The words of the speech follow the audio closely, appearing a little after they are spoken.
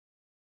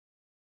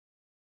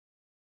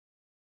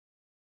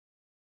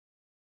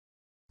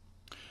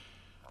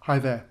Hi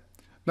there.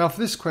 Now for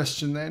this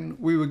question then,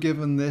 we were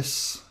given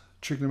this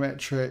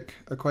trigonometric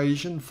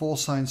equation, 4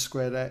 sine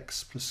squared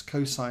x plus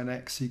cosine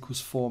x equals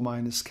 4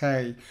 minus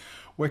k,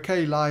 where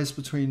k lies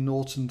between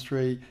 0 and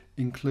 3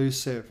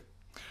 inclusive,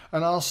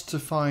 and asked to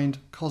find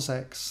cos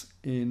x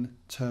in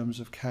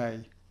terms of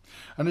k.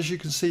 And as you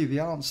can see,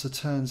 the answer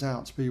turns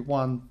out to be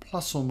 1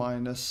 plus or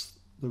minus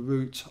the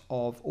root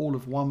of all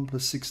of 1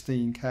 plus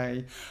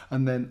 16k,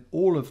 and then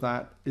all of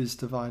that is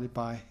divided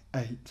by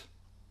 8.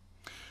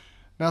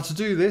 Now to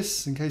do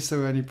this, in case there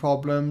were any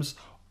problems,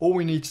 all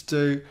we need to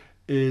do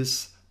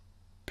is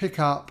pick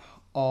up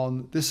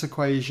on this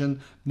equation,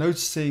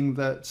 noticing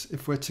that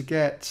if we're to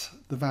get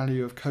the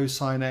value of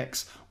cosine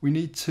x, we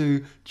need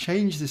to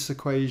change this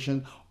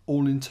equation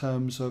all in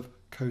terms of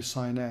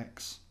cosine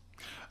x.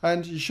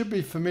 And you should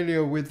be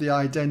familiar with the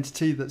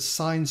identity that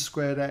sine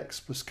squared x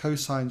plus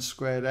cosine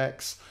squared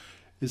x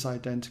is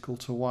identical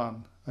to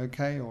 1,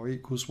 okay, or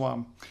equals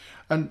 1.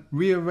 And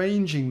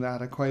rearranging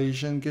that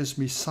equation gives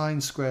me sine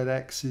squared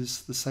x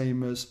is the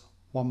same as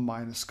 1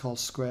 minus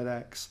cos squared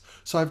x.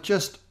 So I've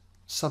just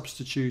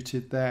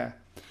substituted there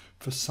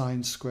for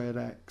sine squared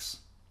x.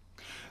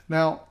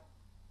 Now,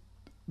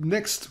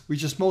 next we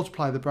just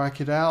multiply the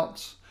bracket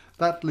out.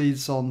 That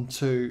leads on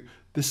to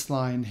this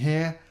line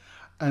here,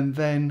 and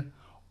then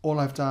all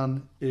I've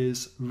done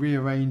is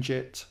rearrange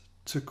it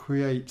to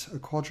create a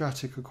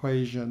quadratic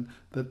equation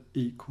that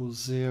equals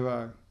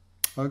 0.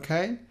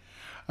 Okay?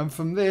 And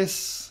from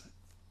this,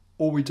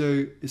 all we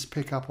do is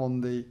pick up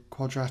on the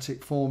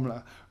quadratic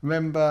formula.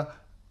 Remember,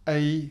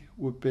 A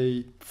would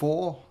be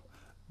 4,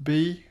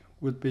 B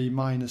would be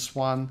minus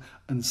 1,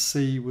 and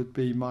C would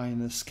be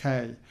minus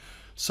k.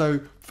 So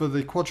for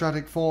the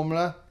quadratic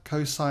formula,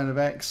 cosine of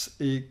x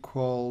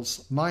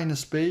equals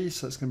minus b,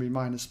 so it's going to be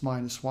minus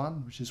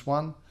 1, which is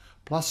 1,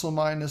 plus or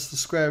minus the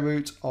square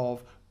root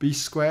of b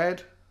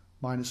squared,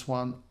 minus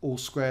 1, all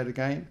squared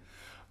again,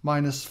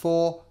 minus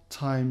 4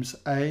 times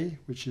a,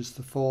 which is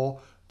the 4,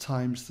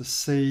 times the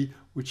c,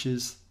 which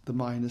is the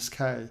minus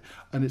k,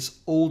 and it's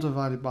all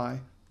divided by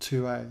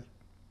 2a.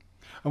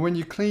 And when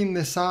you clean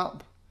this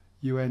up,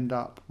 you end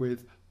up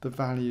with the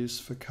values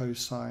for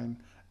cosine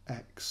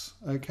x,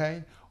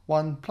 okay?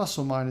 1 plus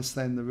or minus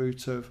then the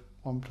root of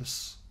 1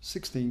 plus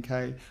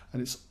 16k,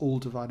 and it's all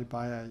divided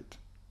by 8.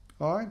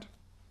 All right?